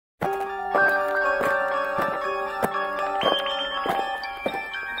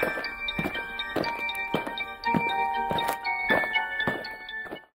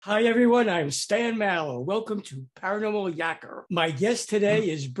Hi, everyone. I'm Stan Mallow. Welcome to Paranormal Yacker. My guest today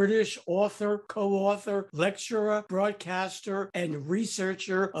is British author, co-author, lecturer, broadcaster, and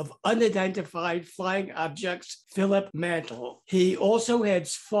researcher of unidentified flying objects, Philip Mantle. He also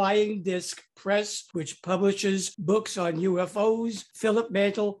heads Flying Disc Press, which publishes books on UFOs. Philip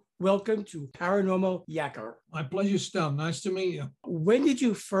Mantle, welcome to Paranormal Yacker. My pleasure, Stan. Nice to meet you. When did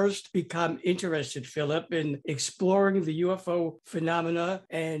you first become interested, Philip, in exploring the UFO phenomena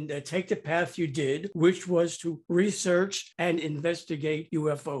and take the path you did, which was to research and investigate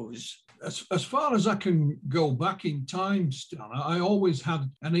UFOs? As far as I can go back in time, Stan, I always had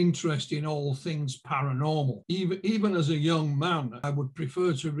an interest in all things paranormal. Even as a young man, I would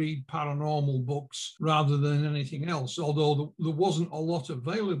prefer to read paranormal books rather than anything else, although there wasn't a lot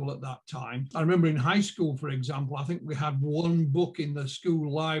available at that time. I remember in high school, for example, I think we had one book in the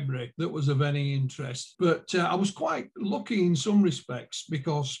school library that was of any interest. But I was quite lucky in some respects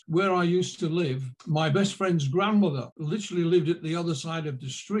because where I used to live, my best friend's grandmother literally lived at the other side of the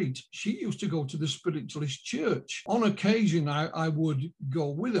street. She used to go to the spiritualist church. On occasion, I would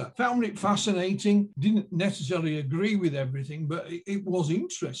go with her. Found it fascinating, didn't necessarily agree with everything, but it was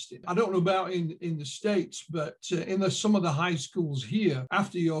interesting. I don't know about in the States, but in some of the high schools here,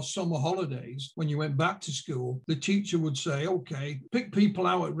 after your summer holidays, when you went back to school, the teacher would say, okay, pick people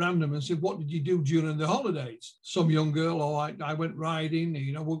out at random and say, what did you do during the holidays? Some young girl, I went riding,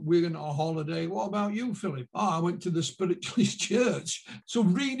 we're on a holiday. What about you, Philip? I went to the spiritualist church. So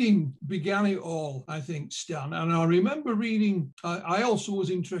reading began it all, I think, Stan. And I remember reading, I also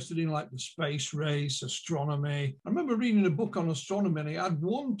was interested in like the space race, astronomy. I remember reading a book on astronomy and it had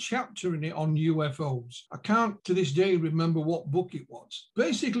one chapter in it on UFOs. I can't to this day remember what book it was.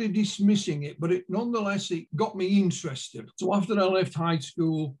 Basically dismissing it, but nonetheless, it got me interested. So after I left high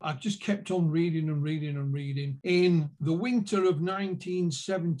school, I just kept on reading and reading and reading. In the winter of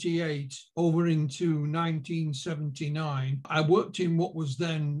 1978 over into 1979, I worked in what was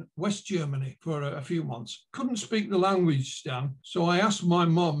then West Germany for a few months. Couldn't speak the language, Stan, so I asked my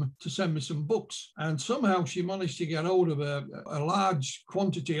mum to send me some books, and somehow she managed to get hold of a large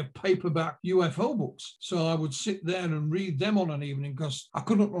quantity of paperback UFO books. So I would sit there and read them on an evening because I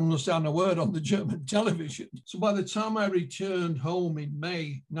couldn't understand a word on the German television. So by the time I returned home in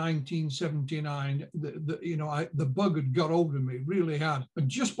May 1979, the bug had got hold of me, really had. And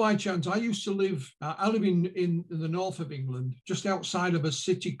just by chance, I used to live, I live in the north of England, just outside of a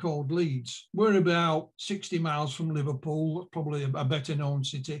city called Leeds. We're about 60 miles from Liverpool, probably a better known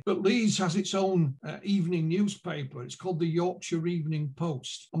city. But Leeds has its own evening newspaper. It's called the Yorkshire Evening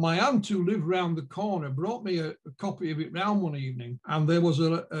Post. And my aunt, who lived round the corner, brought me a copy of it round one evening. And there was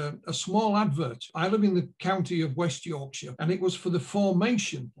a small advert. I live in the county of West Yorkshire, and it was for the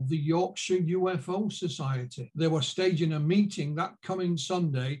formation of the Yorkshire UFO Society. They were staging a meeting that coming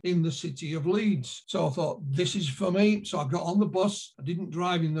Sunday in the city of Leeds. So I thought, this is for me. So I got on the bus. I didn't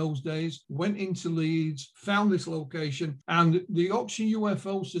drive in those days, went into Leeds, found this location, and the Yorkshire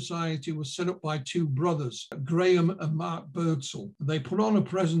UFO Society was set up by two brothers, Graham and Mark Birdsall. They put on a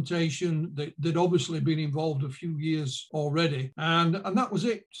presentation that obviously been involved a few years already, and that was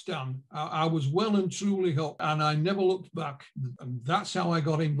it, Stan. I was well and truly hooked, and I never looked back. And that's how I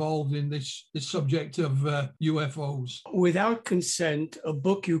got involved in this subject of UFOs. Without Consent, a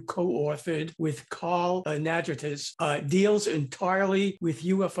book you co-authored with Carl Nadratis, deals entirely with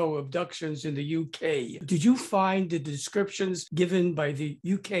UFO abductions in the UK. Did you find the descriptions given by the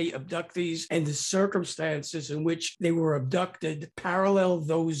UK abductees and the circumstances in which they were abducted parallel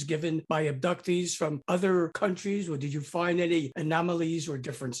those given by abductees from other countries, or did you find any anomalies or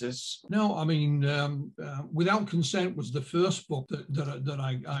differences? No, I mean, Without Consent was the first book that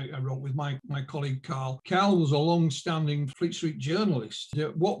I wrote with my colleague Carl. Carl was a long-standing Fleet Street journalist.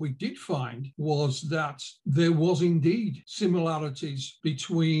 What we did find was that there was indeed similarities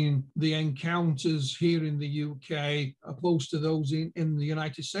between the encounters here in the UK opposed to those in the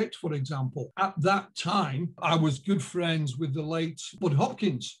United States, for example. At that time, I was good friends with the late Bud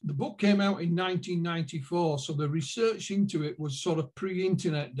Hopkins. The book came out in 1994, so the research into it was sort of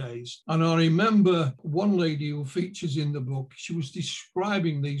pre-internet days. And I remember one lady who features in the book, she was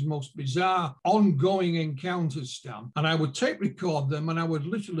describing these most bizarre ongoing encounters, Stan, and I would tape record them and I would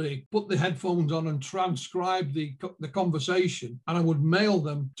literally put the headphones on and transcribe the conversation, and I would mail them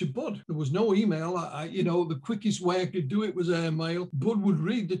them to Bud. There was no email. The quickest way I could do it was airmail. Bud would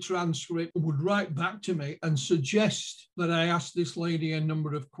read the transcript and would write back to me and suggest that I asked this lady a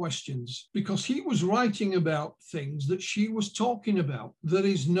number of questions, because he was writing about things that she was talking about. There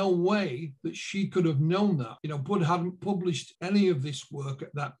is no way that she could have known that. Bud hadn't published any of this work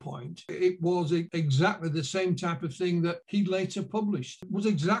at that point. It was exactly the same type of thing that he later published. It was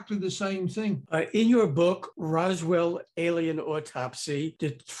exactly the same thing. In your book, Roswell Alien Autopsy,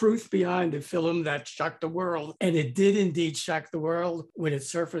 the truth behind the film that shocked the world, and it did indeed shock the world when it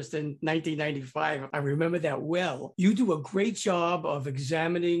surfaced in 1995. I remember that well. You do a great job of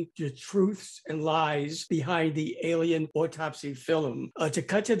examining the truths and lies behind the alien autopsy film. To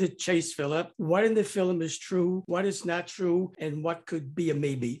cut to the chase, Philip, what in the film is true, what is not true, and what could be a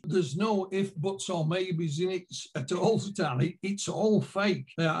maybe? There's no if, buts, or maybes in it at all, Stan. It's all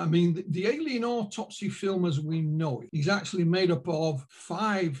fake. The alien autopsy film as we know it is actually made up of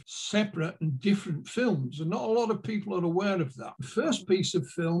 5 separate and different films, and not a lot of people are aware of that. The first piece of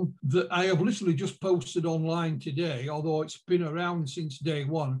film that I have literally just posted online today, although it's been around since day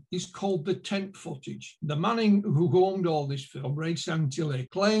one, is called the tent footage. The man who owned all this film, Ray Santilli,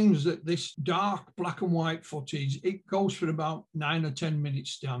 claims that this dark black and white footage, it goes for about 9 or 10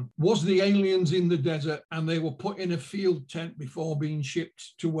 minutes, Stan, was the aliens in the desert, and they were put in a field tent before being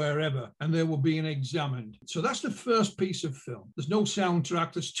shipped to wherever, and they were being examined. So that's the first piece of film. There's no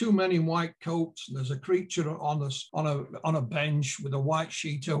soundtrack. There's too many white coats. There's a creature on a bench with a white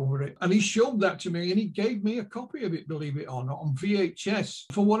sheet over it. And he showed that to me, and he gave me a copy of it, believe it or not, on VHS.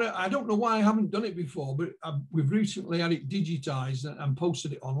 For what I don't know why I haven't done it before, but we've recently had it digitized and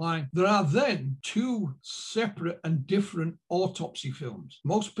posted it online. There are then 2 separate and different autopsy films.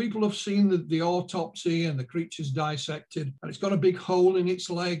 Most people have seen the autopsy and the creature's dissected, and it's got a big hole in its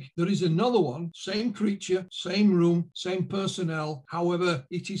leg. There is another one, same creature, same room, same personnel. However,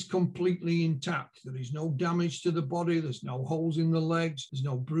 it is completely intact. There is no damage to the body. There's no holes in the legs. There's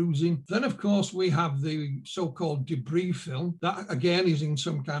no bruising. Then, of course, we have the so-called debris film. That, again, is in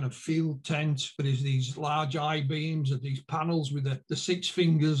some kind of field tent. There is these large I-beams and these panels with the 6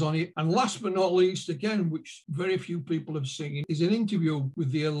 fingers on it. And last but not least, again, which very few people have seen, is an interview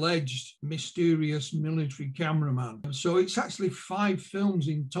with the alleged mysterious military cameraman. So it's actually 5 films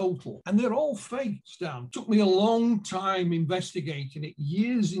in total, and they're all fake, Stan. It took me a long time investigating it,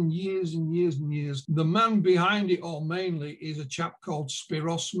 years and years and years and years. The man behind it all mainly is a chap called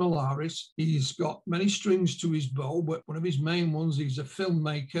Spiros Malaris. He's got many strings to his bow, but one of his main ones, he's a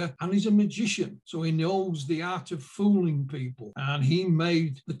filmmaker and he's a magician. So he knows the art of fooling people. And he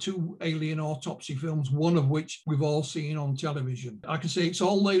made the 2 alien autopsy films, one of which we've all seen on television. I can say it's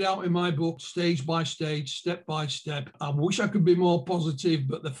all laid out in my book, stage by stage, step by step. I wish I could be more positive,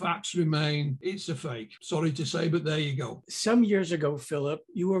 but the facts remain. It's a fake. Sorry to say, but there you go. Some years ago, Philip,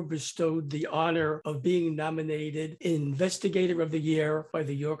 you were bestowed the honor of being nominated Investigator of the Year by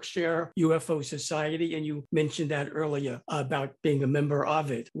the Yorkshire UFO Society, and you mentioned that earlier about being a member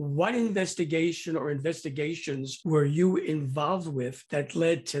of it. What investigation or investigations were you involved with that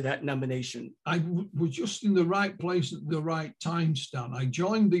led to that nomination? I was just in the right place at the right time, Stan. I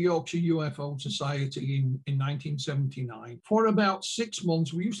joined the Yorkshire UFO Society in 1979. For about 6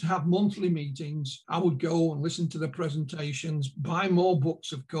 months, we used to have monthly meetings. I would go and listen to the presentations, buy more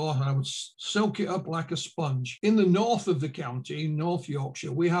books, of course, and I would soak it up like a sponge. In the north of the county, in North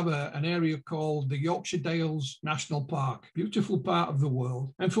Yorkshire, we have an area called the Yorkshire Dales National Park, beautiful part of the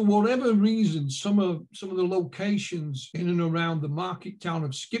world. And for whatever reason, some of the locations in and around the market town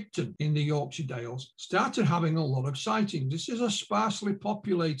of Skipton in the Yorkshire Dales started having a lot of sightings. This is a sparsely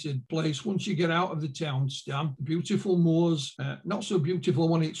populated place once you get out of the town, Stan. Beautiful moors, not so beautiful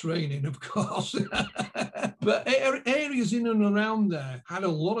when it's raining, of course. But areas in and around there had a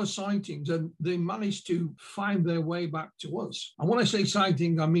lot of sightings, and they managed to find their way back to us. And when I say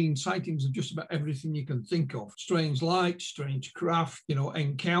sighting, I mean sightings of just about everything you can think of. Strange lights, strange craft,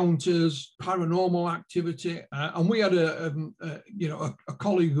 encounters, paranormal activity. And we had a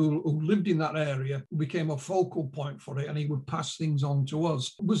colleague who lived in that area, who became a focal point for it, and he would pass things on to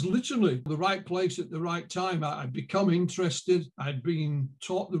us. It was literally the right place at the right time. I'd become interested. I'd been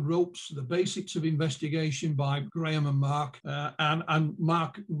taught the ropes, the basics of investigation by Graham and Mark. And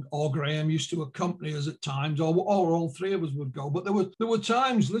Mark or Graham used to accompany us at times, or all 3 of us would go. But there were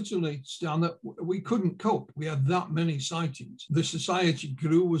times, literally, Stan, that we couldn't cope. We had that many sightings. The society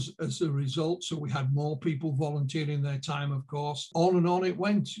grew as a result, so we had more people volunteering their time, of course. On and on it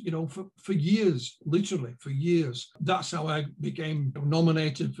went, for years, literally for years. That's how I became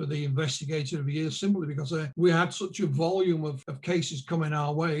nominated for the Investigator of the Year, simply because we had such a volume of cases coming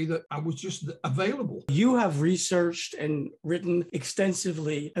our way that I was just available. You have researched and written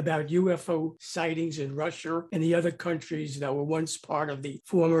extensively about UFO sightings in Russia and the other countries that were once part of the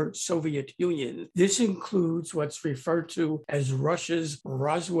former Soviet Union. This includes what's referred to as Russia's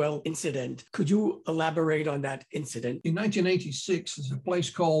Roswell incident. Could you elaborate on that incident? In 1986, there's a place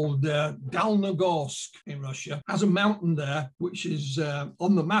called Dalnogorsk in Russia. Has a mountain there, which is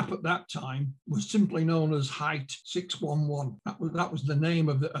on the map at that time, was simply known as Height 611. That was the name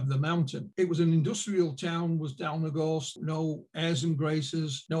of the mountain. It was an industrial town, was Dalnogorsk, no airs and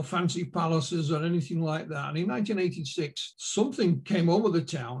graces, no fancy palaces or anything like that. And in 1986, something came over the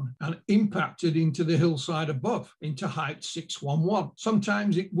town and impacted into the hillside above, into Height 611.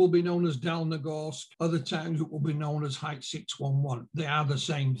 Sometimes it will be known as Dalnogorsk, other times it will be known as Height 611. They are the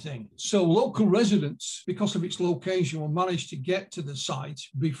same thing. So local residents, because of its location, will manage to get to the site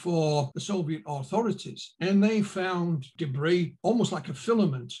before the Soviet authorities. And they found debris, almost like a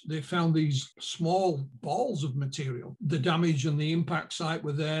filament. They found these small balls of material. The damage and the impact site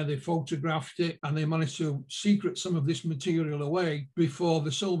were there. They photographed it and they managed to secret some of this material away before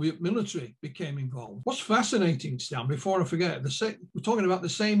the Soviet military became involved. What's fascinating, Stan, before I forget, we're talking about the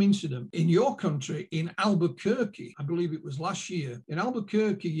same incident in your country, in Albuquerque. I believe it was last year. In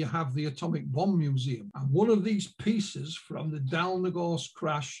Albuquerque, you have the Atomic Bomb Museum. And one of these pieces from the Dalnogorsk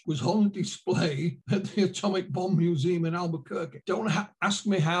crash was on display at the Atomic Bomb Museum in Albuquerque. Don't ask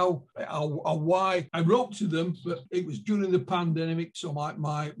me how or why. I wrote to them, but it was during the pandemic, so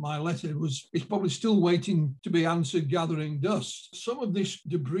my letter is probably still waiting to be answered, gathering dust. Some of this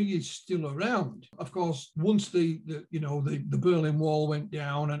debris is still around. Of course, once the Berlin Wall went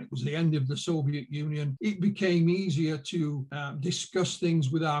down and it was the end of the Soviet Union, it became easier to discuss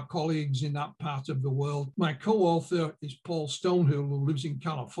things with our colleagues in that part of the world. My co-author is Paul Stonehill, who lives in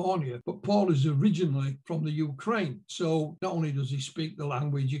California, but Paul is originally from the Ukraine. So not only does he speak the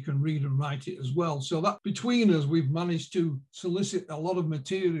language, you can read and write it as well. So that between us, we've managed to solicit a lot of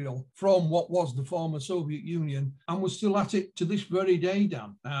material from what was the former Soviet Union, and we're still at it to this very day,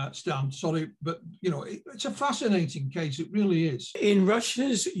 Stan. Sorry, but it's a fascinating case. It really is. In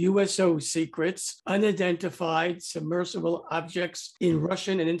Russia's USO Secrets, Unidentified Submersible Objects in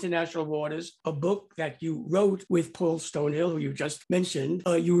Russian and International Waters, a book that you wrote with Paul Stonehill, who you just mentioned,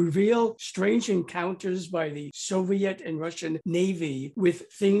 you reveal strange encounters by the Soviet and Russian Navy with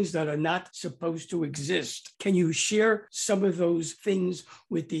things that are not supposed to exist. Can you share some of those things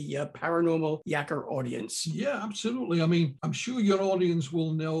with the Paranormal Yacker audience? Yeah, absolutely. I mean, I'm sure your audience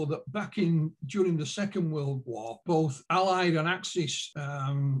will know that during the Second World War, both Allied and Axis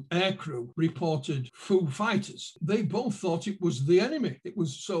aircrew reported FooFfighters. They both thought it was the enemy. It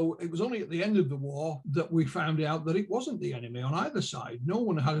was only at the end of the war that we found out that it wasn't the enemy on either side. No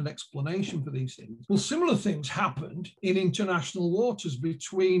one had an explanation for these things. Well, similar things happened in international waters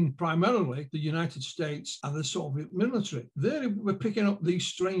between primarily the United States and the Soviet military. They were picking up these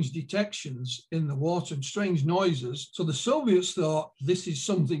strange detections in the water and strange noises. So the Soviets thought this is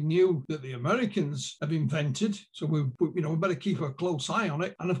something new that the Americans have invented. So we better keep a close eye on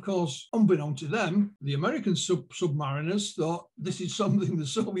it. And of course, unbeknown to them, the American submariners thought this is something the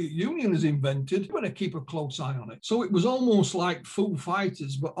Soviet Union has invented. We better keep a close eye on it. So it was almost like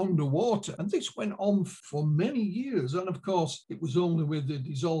FooFfighters, but underwater. And this went on for many years. And of course, it was only with the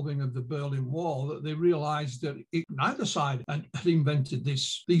dissolving of the Berlin Wall that they realized that neither side had invented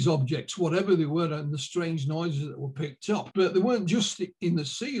these objects, whatever they were, and the strange noises that were picked up. But they weren't just in the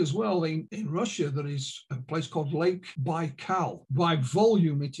sea as well. In Russia, there is a place called Lake Baikal. By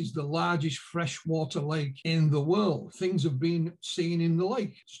volume, it is the largest freshwater lake in the world. Things have been seen in the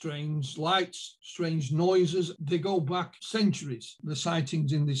lake. Strange lights, strange noises. They go back centuries, the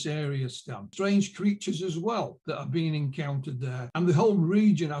sightings in this area, Stan. Strange creatures as well that are being encountered there. And the whole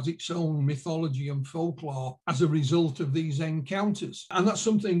region has its own mythology and folklore as a result of these encounters. And that's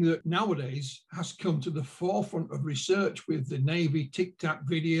something that nowadays has come to the forefront of research with the Navy tic-tac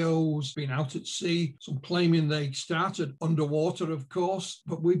videos, being out at sea, some claiming they started underwater, of course,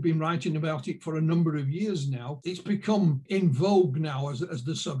 but we've been writing about it for a number of years now. It's become in vogue now as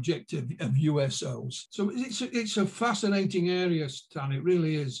the subject of USOs. So it's a fascinating area, Stan. It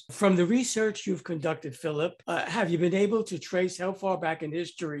really is. From the research you've conducted, Philip, have you been able to trace how far back in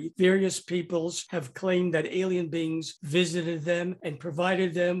history various peoples have claimed that alien beings visited them and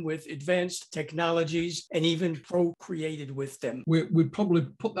provided them with advanced technologies and even procreated with them? We'd probably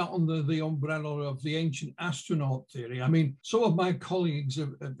put that under the umbrella of the ancient astronaut theory. I mean, some of my colleagues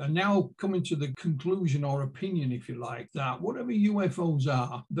are now coming to the conclusion or opinion, if you like, that whatever UFOs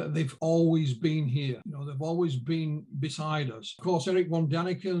are, that they've always been here. They've always been beside us. Of course, Erich von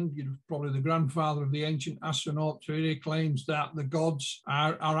Däniken, probably the grandfather of the ancient astronaut theory, claims that the gods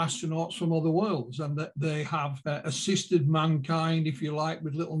are astronauts from other other worlds, and that they have assisted mankind, if you like,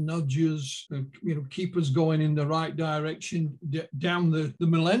 with little nudges, keep us going in the right direction down the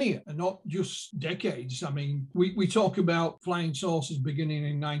millennia, and not just decades. I mean, we talk about flying saucers beginning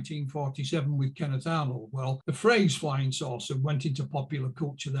in 1947 with Kenneth Arnold. Well, the phrase flying saucer went into popular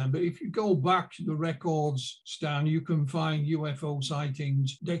culture then, but if you go back to the records, Stan, you can find UFO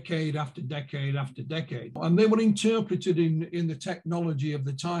sightings decade after decade after decade, and they were interpreted in the technology of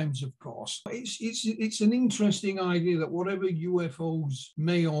the times, of course. It's an interesting idea that whatever UFOs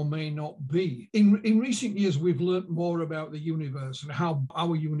may or may not be, in recent years we've learned more about the universe and how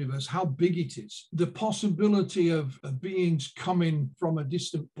our universe, how big it is. The possibility of beings coming from a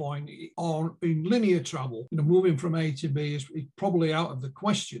distant point or in linear travel, moving from A to B is probably out of the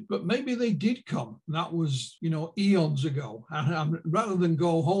question. But maybe they did come. That was, eons ago. And rather than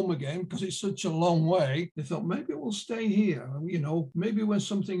go home again, because it's such a long way, they thought maybe we'll stay here. Maybe we're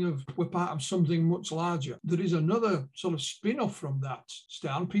part of something much larger. There is another sort of spin-off from that,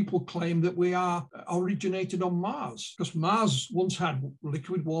 Stan. People claim that we are originated on Mars, because Mars once had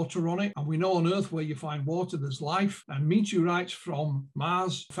liquid water on it, and we know on Earth where you find water, there's life, and meteorites from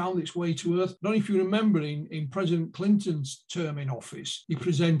Mars found its way to Earth. I don't know if you remember in President Clinton's term in office, he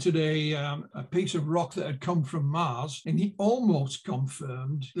presented a piece of rock that had come from Mars, and he almost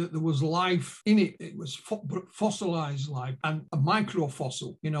confirmed that there was life in it. It was fossilized life and a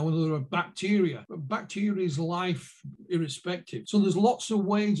microfossil, there were bacteria. But bacteria is life irrespective. So there's lots of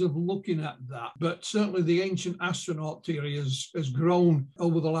ways of looking at that. But certainly the ancient astronaut theory has grown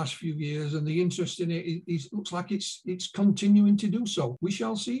over the last few years, and the interest in it looks like it's continuing to do so. We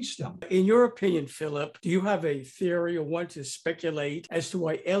shall see, Stan. In your opinion, Philip, do you have a theory or want to speculate as to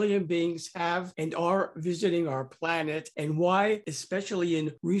why alien beings have and are visiting our planet, and why, especially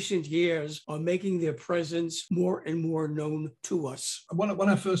in recent years, are making their presence more and more known to us? When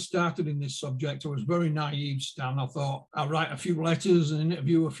I first started in this subject, I was very naive, Stan. I thought I'll write a few letters and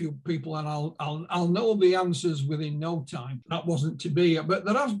interview a few people, and I'll know the answers within no time. That wasn't to be. But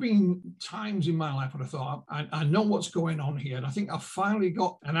there has been times in my life where I thought, I know what's going on here, and I think I finally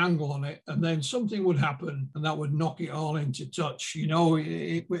got an angle on it, and then something would happen and that would knock it all into touch.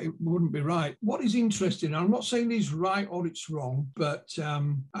 It wouldn't be right. What is interesting, I'm not saying it's right or it's wrong, but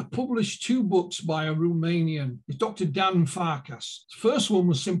I published 2 books by a Romanian. It's Dr. Dan Farkas. The first one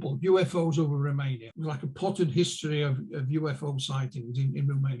was simple, UFOs over Romania. It was like a potted history of UFO sightings in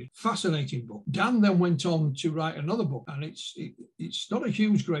Romania. Fascinating book. Dan then went on to write another book, and it's not a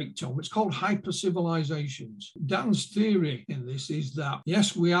huge, great tome. It's called Hypercivilizations. Dan's theory in this is that,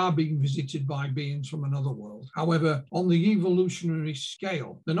 yes, we are being visited by beings from another world. However, on the evolutionary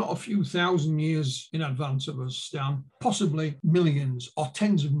scale, they're not a few thousand years in advance of us, Stan, possibly millions or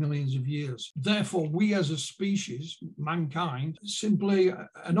tens of millions of years. Therefore, we as a species, mankind, simply are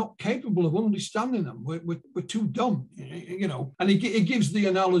not capable of understanding them. We're too dumb, And it gives the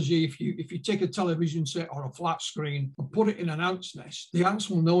analogy, if you take a television set or a flat screen and put it in an ant's nest, the ants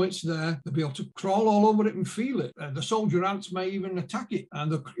will know it's there. They'll be able to crawl all over it and feel it. The soldier ants may even attack it,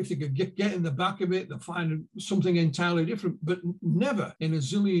 and if they could get in the back of it, they'll find something entirely different. But never in a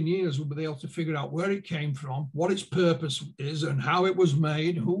zillion years will they be able to figure out where it came from, what its purpose is, and how it was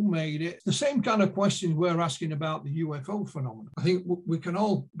made, who made it. The same kind of questions we're asking about the UFO phenomenon. I think we can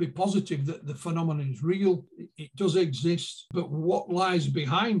all be positive that the phenomenon is real. It does exist, but what lies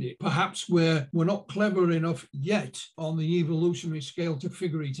behind it? Perhaps we're not clever enough yet on the evolutionary scale to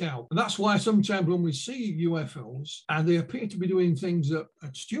figure it out. And that's why sometimes when we see UFOs and they appear to be doing things that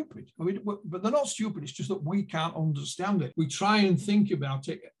are stupid, but they're not stupid, it's just that we can't understand it. We try and think about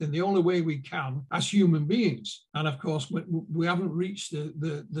it in the only way we can as human beings. And of course, we haven't reached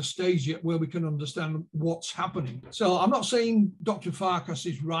the stage yet where we can understand what's happening. So I'm not saying Dr. Farkas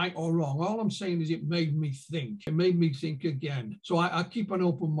is right or wrong. All I'm saying is it made me think. It made me think again. So I keep an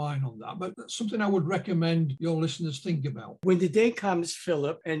open mind on that. But that's something I would recommend your listeners think about. When the day comes,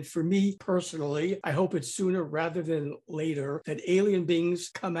 Philip, and for me personally, I hope it's sooner rather than later, that alien beings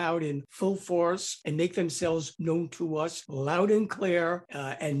come out in full force and make themselves known to us loud and clear,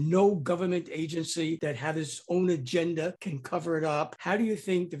 and no government agency that has its own agenda can cover it up. How do you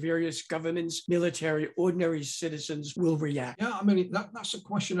think the various governments, military, ordinary citizens will react? Yeah, I mean, that's a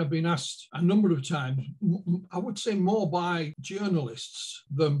question I've been asked a number of times. I would say more by journalists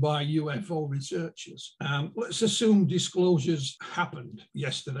than by UFO researchers. Let's assume disclosures happened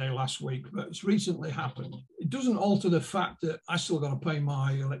yesterday, last week, but it's recently happened. doesn't alter the fact that I still got to pay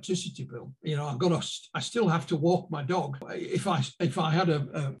my electricity bill. You know, I still have to walk my dog. If I had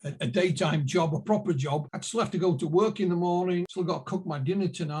a daytime job, a proper job, I'd still have to go to work in the morning, still got to cook my dinner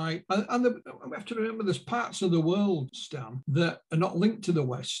tonight. And we have to remember there's parts of the world, Stan, that are not linked to the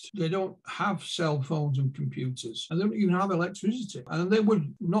West. They don't have cell phones and computers, and they don't even have electricity. And they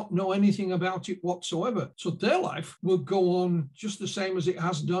would not know anything about it whatsoever. So their life will go on just the same as it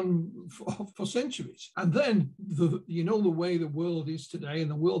has done for centuries. And then, the way the world is today and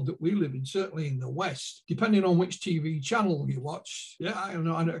the world that we live in, certainly in the West, depending on which TV channel you watch, yeah, I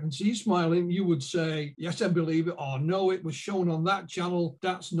can see you smiling. You would say, yes, I believe it, or no, it was shown on that channel.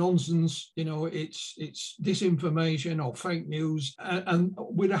 That's nonsense. You know, it's disinformation or fake news. And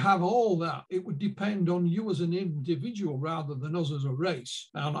we'd have all that. It would depend on you as an individual rather than us as a race,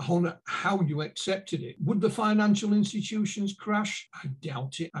 and on how you accepted it. Would the financial institutions crash? I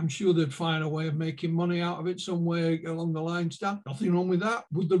doubt it. I'm sure they'd find a way of making money out of it somewhere along the line, Stan. Nothing wrong with that.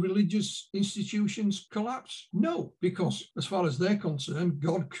 Would the religious institutions collapse? No, because as far as they're concerned,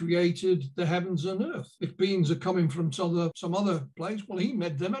 God created the heavens and earth. If beings are coming from some other place, well, he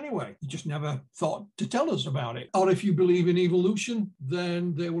made them anyway. He just never thought to tell us about it. Or if you believe in evolution,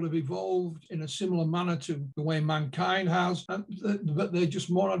 then they will have evolved in a similar manner to the way mankind has, but they're just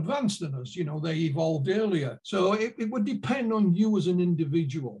more advanced than us. You know, they evolved earlier. So it would depend on you as an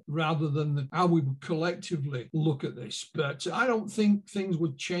individual rather than how we would collectively look at this. But I don't think things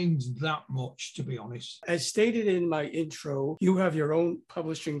would change that much, to be honest. As stated in my intro, you have your own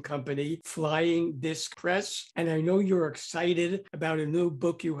publishing company, Flying Disc Press, and I know you're excited about a new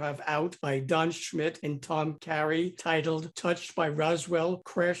book you have out by Don Schmidt and Tom Carey titled Touched by Roswell: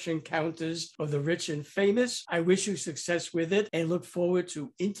 Crash Encounters of the Rich and Famous. I wish you success with it and look forward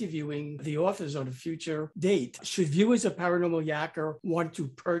to interviewing the authors on a future date. Should viewers of Paranormal Yacker want to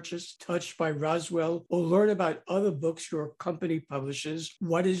purchase Touched by Roswell or learn about other books your company publishes,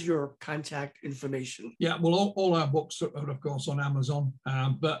 what is your contact information? Yeah, well, all our books are, of course, on Amazon,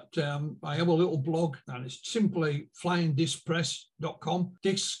 but I have a little blog, and it's simply flyingdiscpress.com.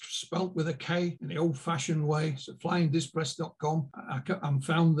 Disc spelt with a K in the old-fashioned way, so flyingdiscpress.com. I'm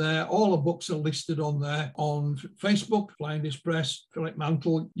found there. All the books are listed on there. On Facebook, Flying Disc Press, Philip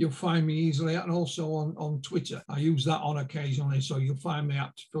Mantle, you'll find me easily, and also on Twitter. I use that on occasionally, so you'll find me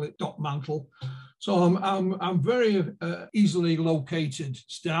at philip.mantle. So I'm very easily located,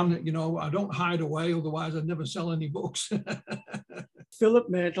 Stan. You know, I don't hide away, otherwise I'd never sell any books. Philip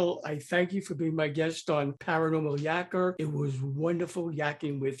Mantle, I thank you for being my guest on Paranormal Yacker. It was wonderful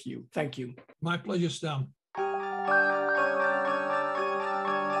yakking with you. Thank you. My pleasure, Stan.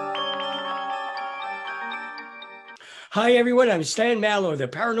 Hi, everyone. I'm Stan Mallow, the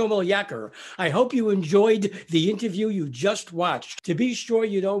Paranormal Yacker. I hope you enjoyed the interview you just watched. To be sure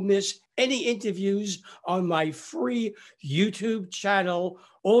you don't miss any interviews on my free YouTube channel,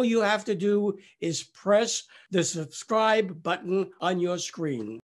 all you have to do is press the subscribe button on your screen.